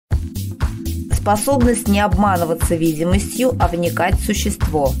способность не обманываться видимостью, а вникать в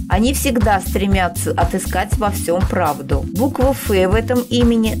существо. Они всегда стремятся отыскать во всем правду. Буква «Ф» в этом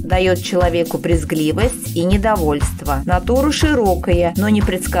имени дает человеку брезгливость и недовольство. Натура широкая, но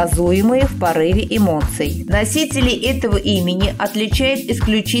непредсказуемая в порыве эмоций. Носители этого имени отличают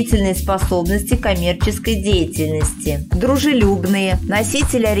исключительные способности коммерческой деятельности. Дружелюбные,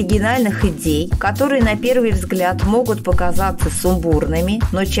 носители оригинальных идей, которые на первый взгляд могут показаться сумбурными,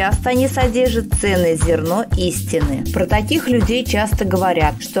 но часто они содержат ценное зерно истины. Про таких людей часто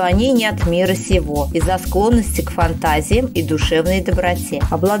говорят, что они не от мира сего, из-за склонности к фантазиям и душевной доброте.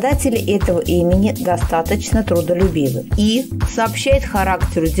 Обладатели этого имени достаточно трудолюбивы и сообщает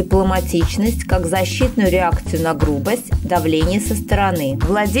характеру дипломатичность как защитную реакцию на грубость, давление со стороны.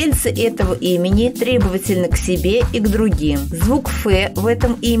 Владельцы этого имени требовательны к себе и к другим. Звук «Ф» в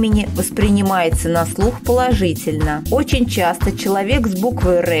этом имени воспринимается на слух положительно. Очень часто человек с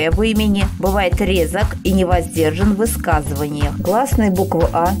буквой «Р» в имени бывает резок и невоздержан в высказываниях. Гласная буква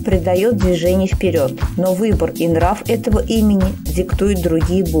 «А» придает движение вперед, но выбор и нрав этого имени диктуют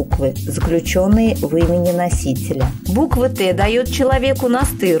другие буквы, заключенные в имени носителя. Буква «Т» дает человеку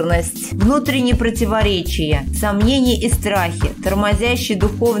настырность, внутренние противоречия, сомнения и страхи, тормозящие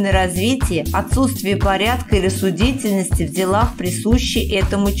духовное развитие, отсутствие порядка и рассудительности в делах, присущие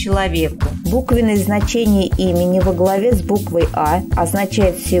этому человеку. Буквенное значение имени во главе с буквой «А»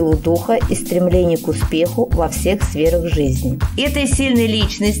 означает силу духа и стремление к успеху во всех сферах жизни. Этой сильной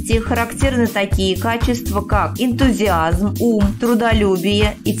личности характерны такие качества, как энтузиазм, ум,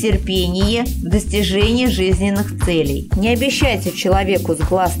 трудолюбие и терпение в достижении жизненных целей. Не обещайте человеку с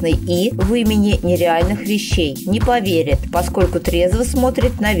гласной «И» в имени нереальных вещей. Не поверит, поскольку трезво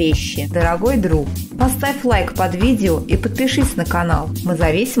смотрит на вещи. Дорогой друг, поставь лайк под видео и подпишись на канал. Мы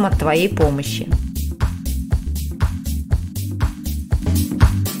зависим от твоей помощи.